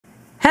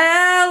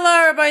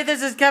everybody,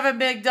 this is Kevin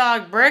Big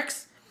Dog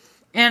Bricks,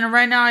 and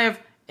right now I have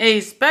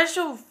a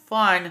special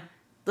fun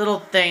little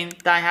thing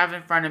that I have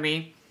in front of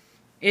me.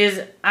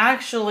 Is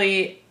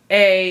actually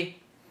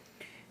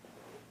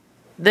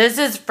this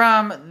is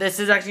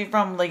actually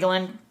from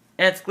Legoland,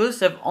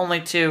 exclusive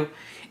only to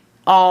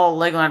all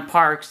Legoland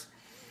parks.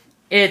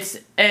 It's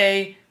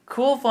a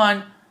cool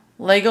fun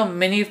Lego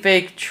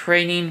minifig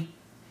training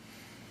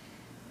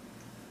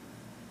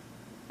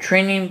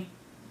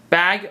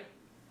bag.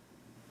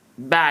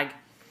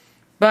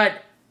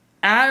 But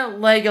at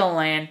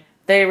Legoland,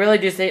 they really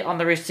do say on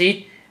the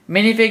receipt,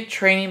 minifig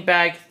training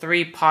bag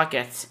 3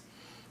 pockets,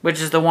 which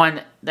is the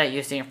one that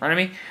you see in front of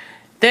me.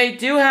 They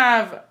do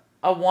have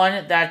a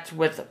one that's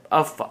with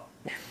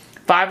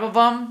 5 of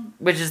them,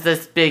 which is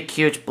this big,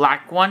 huge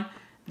black one.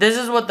 This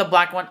is what the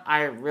black one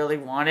I really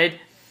wanted.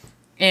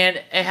 And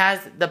it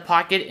has the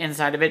pocket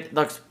inside of it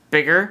looks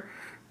bigger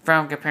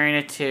from comparing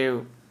it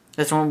to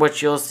this one,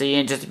 which you'll see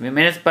in just a few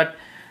minutes. But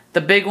the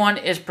big one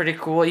is pretty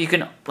cool. You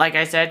can, like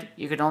I said,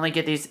 you can only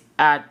get these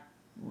at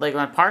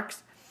Legoland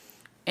parks.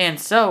 And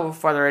so, without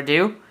further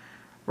ado,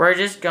 we're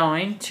just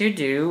going to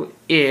do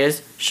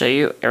is show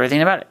you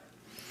everything about it.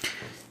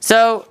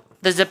 So,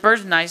 the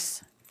zipper's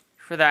nice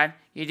for that.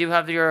 You do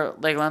have your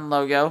Legoland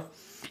logo.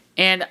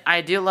 And I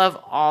do love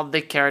all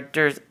the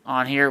characters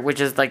on here, which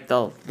is like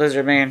the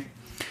Lizard Man,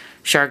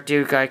 Shark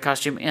Dude guy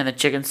costume, and the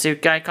Chicken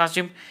Suit guy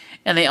costume.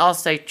 And they all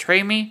say,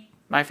 "Trade me,"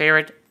 my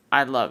favorite,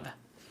 I love.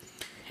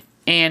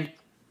 And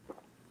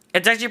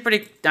it's actually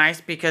pretty nice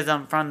because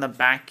from the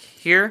back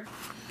here,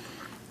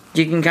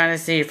 you can kind of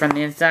see from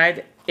the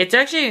inside. It's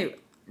actually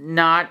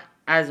not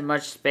as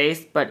much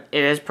space, but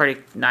it is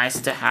pretty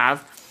nice to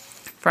have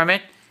from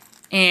it.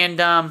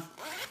 And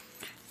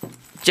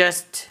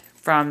just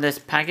from this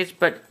package,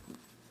 but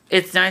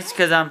it's nice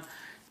because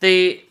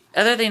the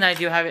other thing I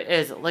do have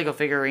is Lego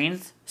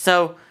figurines.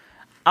 So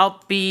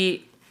I'll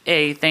be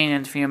a thing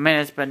in a few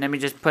minutes, but let me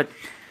just put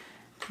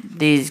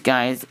these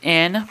guys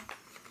in.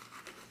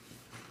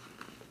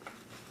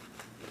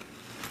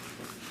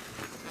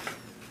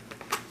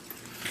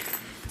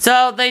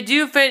 So they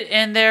do fit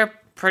in there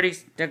pretty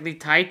strictly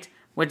tight,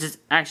 which is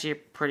actually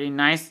pretty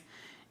nice.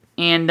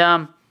 And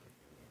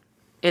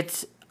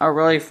it's a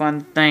really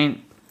fun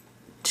thing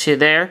to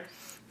there.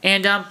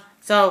 And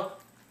so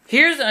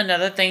here's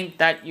another thing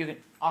that you can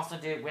also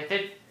do with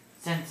it,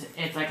 since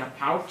it's like a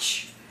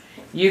pouch.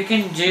 You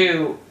can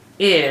do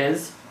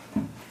is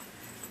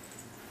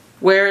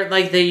where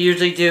like they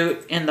usually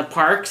do in the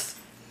parks,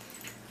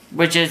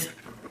 which is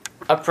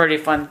a pretty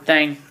fun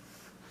thing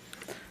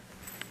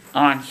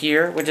on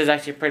here, which is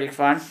actually pretty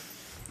fun.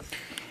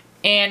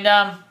 And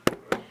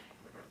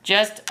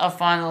just a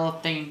fun little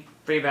thing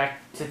for you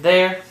back to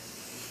there.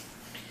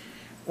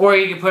 Or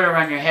you can put it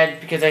around your head,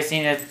 because I've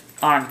seen it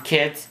on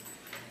kids.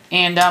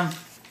 And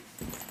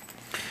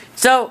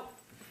so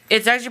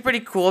it's actually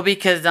pretty cool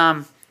because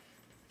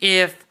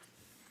if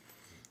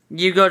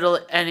you go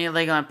to any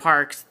Legoland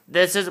parks,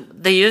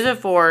 they use it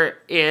for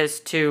is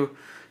to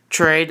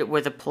trade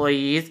with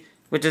employees,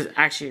 which is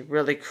actually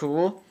really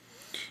cool.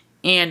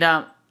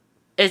 And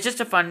it's just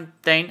a fun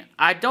thing.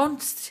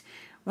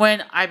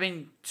 When I've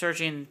been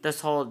searching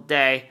this whole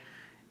day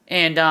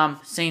and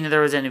seeing if there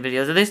was any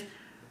videos of these,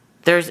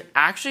 there's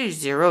actually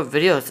 0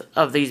 videos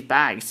of these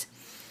bags,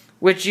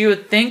 which you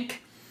would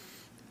think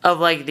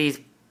of like these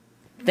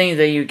things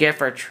that you get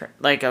for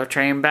like a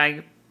training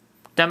bag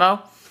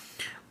demo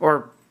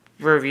or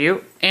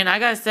review. And I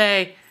gotta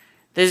say,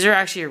 these are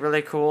actually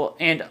really cool.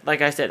 And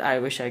like I said, I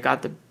wish I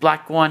got the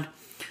black one,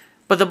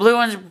 but the blue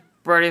one's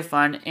pretty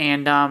fun.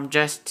 And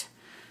just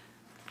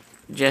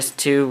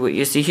to what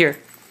you see here.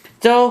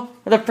 So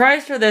the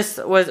price for this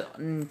was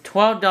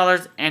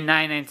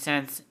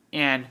 $12.99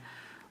 in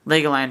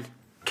Legoland,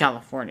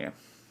 California.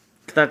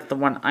 That's the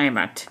one I'm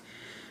at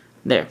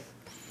there.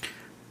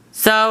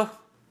 So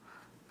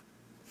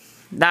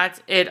that's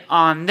it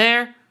on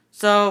there.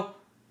 So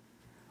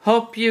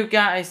hope you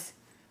guys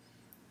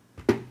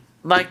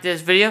like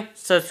this video.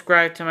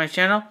 Subscribe to my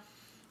channel.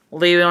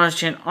 Leave a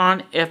notification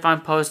on if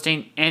I'm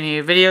posting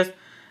any videos.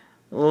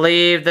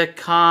 Leave the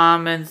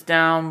comments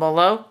down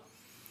below.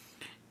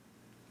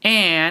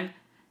 And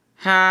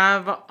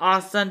have an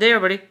awesome day,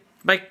 everybody.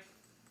 Bye.